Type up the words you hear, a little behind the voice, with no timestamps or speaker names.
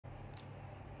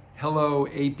Hello,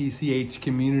 APCH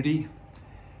community.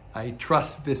 I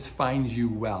trust this finds you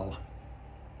well.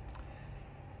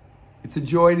 It's a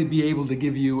joy to be able to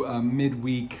give you a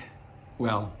midweek,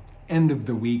 end of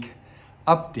the week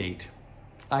update.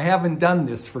 I haven't done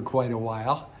this for quite a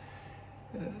while.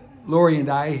 Lori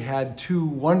and I had 2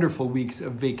 wonderful weeks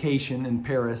of vacation in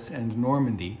Paris and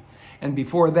Normandy. And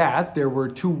before that, there were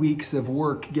 2 weeks of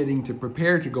work getting to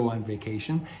prepare to go on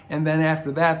vacation. And then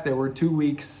after that, there were 2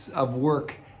 weeks of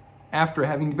work after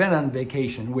having been on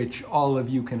vacation, which all of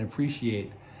you can appreciate.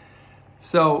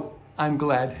 So I'm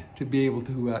glad to be able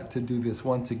to do this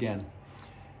once again.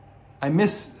 I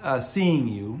miss seeing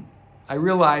you. I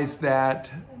realize that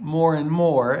more and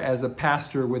more as a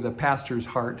pastor with a pastor's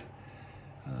heart,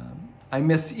 I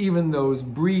miss even those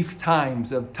brief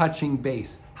times of touching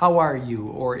base. How are you?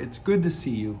 Or it's good to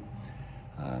see you.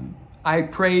 I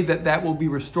pray that that will be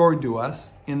restored to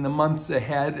us in the months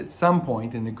ahead at some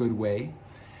point in a good way.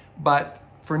 But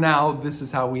for now, this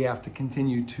is how we have to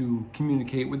continue to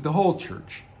communicate with the whole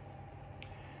church.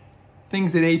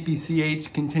 Things at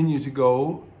APCH continue to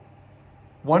go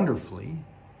wonderfully.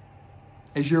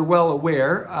 As you're well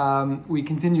aware, we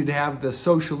continue to have the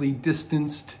socially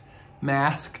distanced,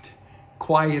 masked,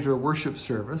 quieter worship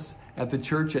service at the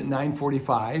church at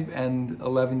 9:45 and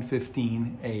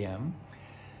 11:15 a.m.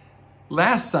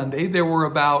 Last Sunday, there were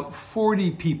about 40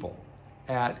 people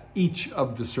at each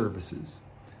of the services.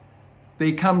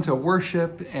 They come to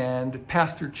worship, and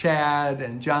Pastor Chad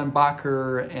and John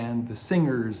Bacher and the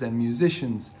singers and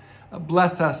musicians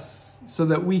bless us so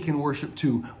that we can worship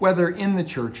too, whether in the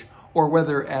church or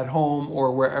whether at home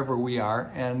or wherever we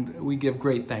are, and we give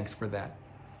great thanks for that.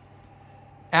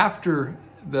 After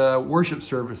the worship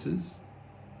services,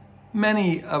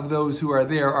 many of those who are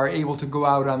there are able to go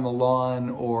out on the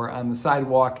lawn or on the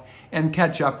sidewalk and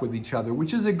catch up with each other,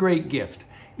 which is a great gift.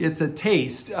 It's a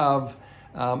taste of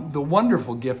the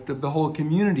wonderful gift of the whole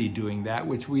community doing that,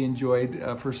 which we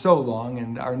enjoyed for so long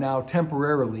and are now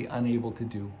temporarily unable to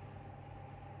do.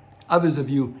 Others of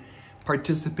you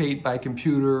participate by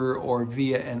computer or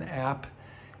via an app,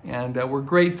 and we're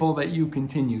grateful that you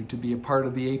continue to be a part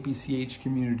of the APCH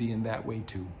community in that way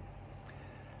too.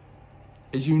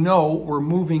 As you know, we're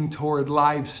moving toward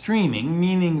live streaming,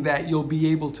 meaning that you'll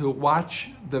be able to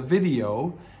watch the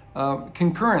video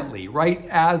concurrently, right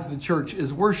as the church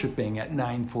is worshiping at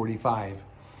 9:45.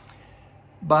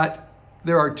 But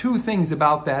there are 2 things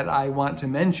about that I want to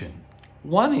mention.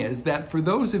 One is that for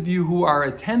those of you who are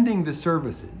attending the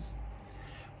services,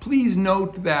 please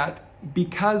note that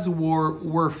because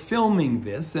we're filming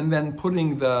this and then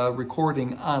putting the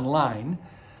recording online,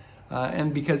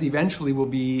 and because eventually we'll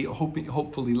be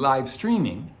hopefully live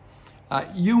streaming,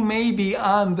 you may be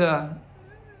on the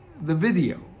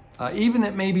video. Even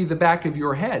it may be the back of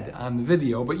your head on the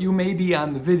video, but you may be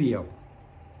on the video.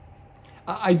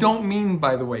 I don't mean,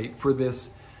 by the way, for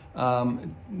this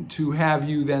to have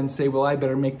you then say, well, I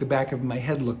better make the back of my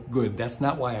head look good. That's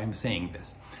not why I'm saying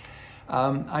this.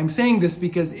 I'm saying this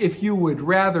because if you would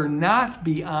rather not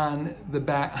be on the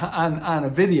back on a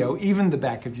video, even the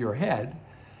back of your head,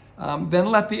 then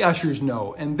let the ushers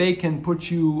know, and they can put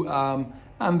you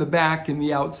on the back, in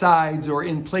the outsides, or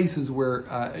in places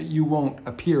where you won't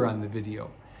appear on the video.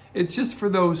 It's just for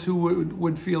those who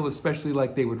would feel especially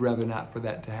like they would rather not for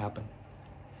that to happen.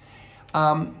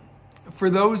 For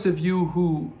those of you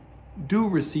who do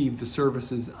receive the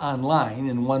services online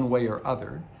in one way or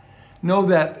other, know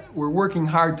that we're working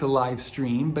hard to live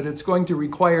stream, but it's going to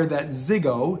require that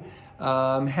Ziggo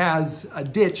has a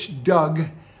ditch dug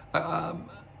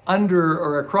under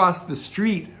or across the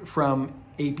street from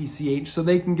APCH so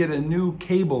they can get a new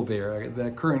cable there. The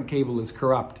current cable is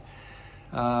corrupt.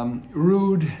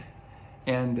 Rude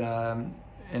and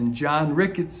John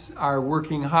Ricketts are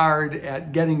working hard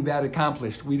at getting that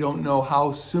accomplished. We don't know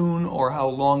how soon or how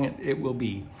long it will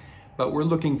be, but we're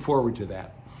looking forward to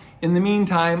that. In the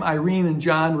meantime, Irene and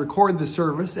John record the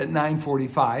service at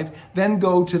 9:45, then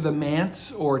go to the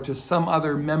manse or to some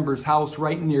other member's house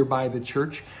right nearby the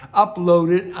church,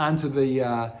 upload it onto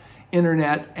the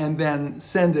internet, and then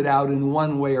send it out in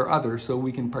one way or other so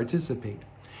we can participate.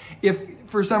 If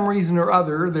for some reason or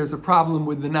other there's a problem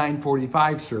with the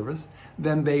 9:45 service,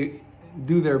 then they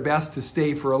do their best to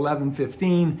stay for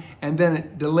 11:15, and then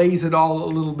it delays it all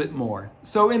a little bit more.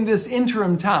 So in this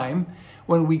interim time,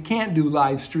 when we can't do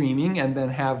live streaming and then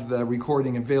have the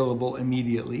recording available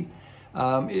immediately,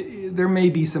 there may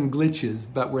be some glitches,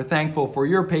 but we're thankful for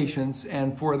your patience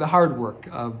and for the hard work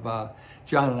of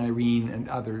John and Irene and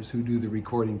others who do the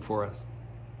recording for us.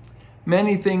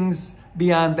 Many things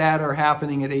beyond that are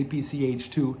happening at APCH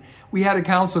too. We had a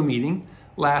council meeting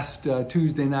last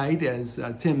Tuesday night, as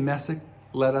Tim Messick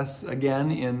led us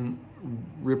again in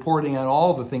reporting on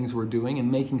all the things we're doing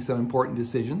and making some important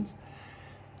decisions.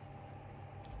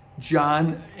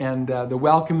 John and the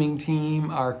welcoming team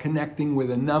are connecting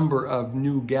with a number of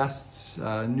new guests,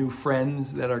 new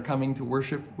friends that are coming to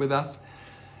worship with us.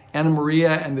 Anna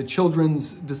Maria and the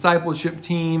children's discipleship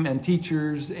team and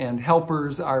teachers and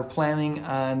helpers are planning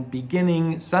on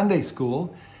beginning Sunday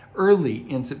school early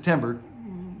in September.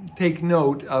 Take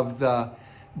note of the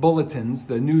bulletins,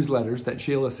 the newsletters that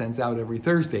Sheila sends out every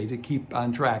Thursday to keep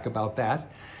on track about that.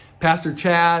 Pastor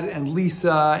Chad and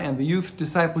Lisa and the youth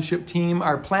discipleship team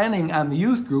are planning on the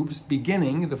youth groups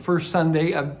beginning the first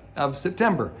Sunday of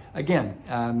September.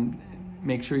 Again,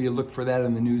 make sure you look for that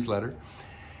in the newsletter.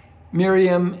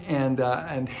 Miriam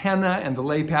and Hannah and the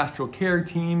lay pastoral care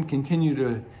team continue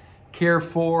to care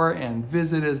for and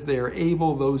visit as they are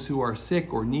able those who are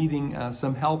sick or needing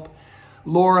some help.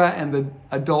 Laura and the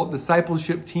adult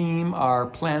discipleship team are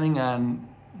planning on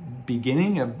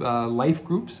beginning of life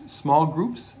groups, small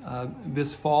groups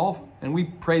this fall, and we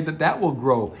pray that that will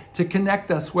grow to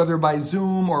connect us, whether by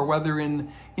Zoom or whether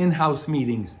in-house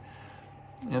meetings.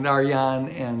 And Aryan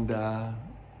and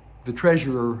the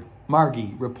treasurer,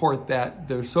 Margie, report that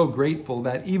they're so grateful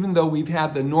that even though we've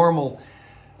had the normal,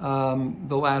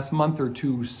 the last month or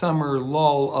two, summer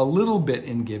lull a little bit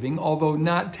in giving, although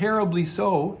not terribly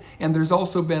so, and there's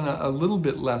also been a little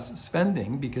bit less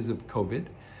spending because of COVID,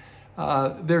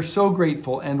 they're so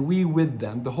grateful, and we with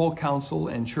them, the whole council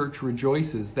and church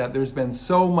rejoices that there's been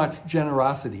so much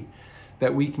generosity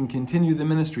that we can continue the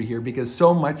ministry here, because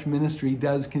so much ministry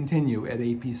does continue at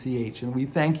APCH, and we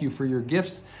thank you for your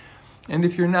gifts. And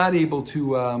if you're not able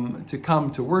to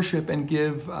come to worship and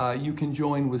give, you can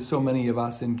join with so many of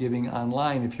us in giving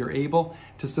online if you're able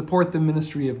to support the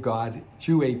ministry of God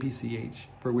through APCH,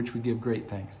 for which we give great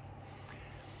thanks.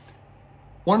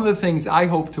 One of the things I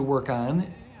hope to work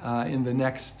on in the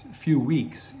next few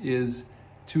weeks is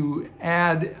to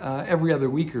add every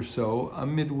other week or so a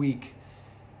midweek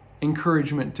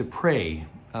encouragement to pray,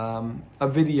 a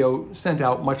video sent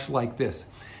out much like this.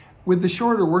 With the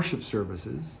shorter worship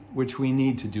services, which we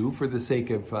need to do for the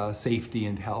sake of safety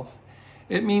and health,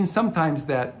 it means sometimes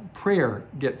that prayer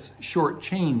gets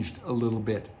shortchanged a little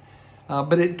bit,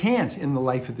 but it can't in the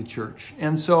life of the church.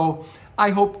 And so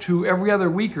I hope to every other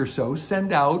week or so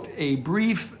send out a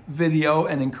brief video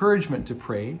and encouragement to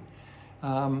pray,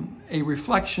 a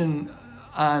reflection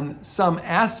on some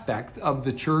aspect of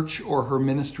the church or her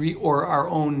ministry or our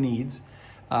own needs,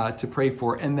 to pray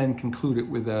for, and then conclude it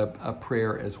with a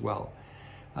prayer as well.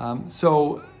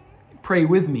 So pray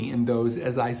with me in those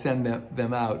as I send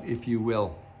them out, if you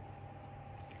will.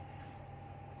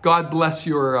 God bless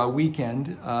your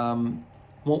weekend.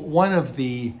 One of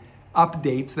the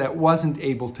updates that wasn't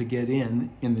able to get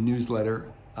in the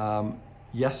newsletter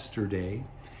yesterday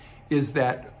is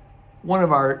that one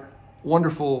of our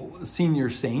wonderful senior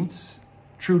saints,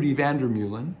 Trudy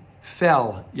Vandermeulen,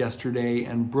 fell yesterday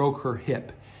and broke her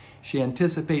hip. She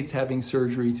anticipates having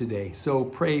surgery today. So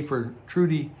pray for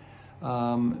Trudy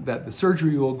that the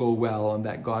surgery will go well and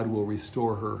that God will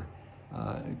restore her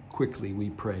quickly, we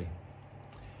pray.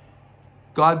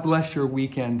 God bless your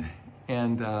weekend,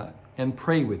 and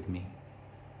pray with me.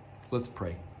 Let's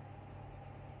pray.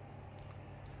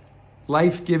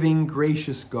 Life-giving,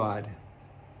 gracious God,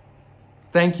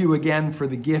 thank you again for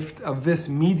the gift of this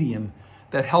medium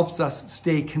that helps us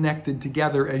stay connected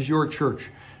together as your church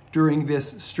during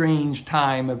this strange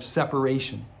time of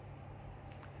separation.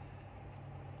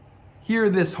 Hear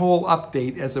this whole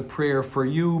update as a prayer for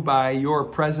you by your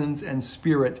presence and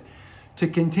spirit to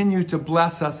continue to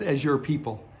bless us as your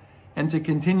people and to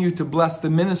continue to bless the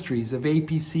ministries of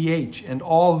APCH and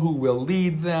all who will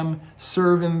lead them,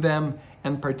 serve in them,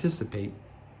 and participate.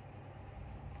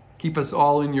 Keep us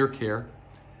all in your care.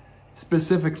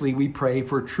 Specifically, we pray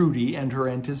for Trudy and her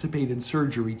anticipated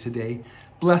surgery today.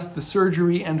 Bless the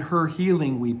surgery and her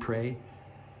healing, we pray.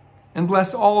 And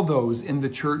bless all those in the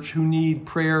church who need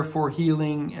prayer for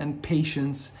healing and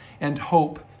patience and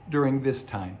hope during this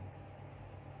time.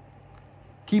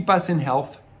 Keep us in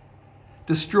health.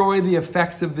 Destroy the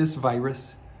effects of this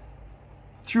virus.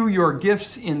 Through your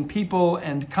gifts in people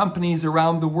and companies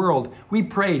around the world, we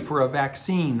pray for a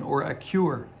vaccine or a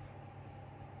cure.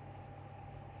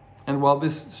 And while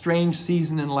this strange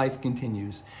season in life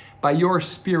continues, by your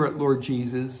Spirit, Lord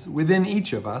Jesus, within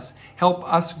each of us, help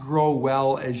us grow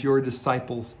well as your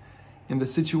disciples in the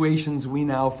situations we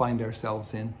now find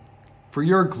ourselves in, for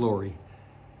your glory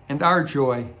and our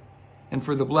joy, and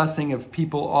for the blessing of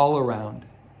people all around.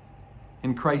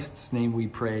 In Christ's name we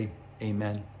pray,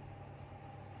 amen.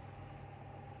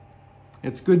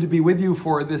 It's good to be with you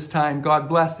for this time. God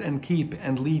bless and keep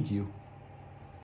and lead you.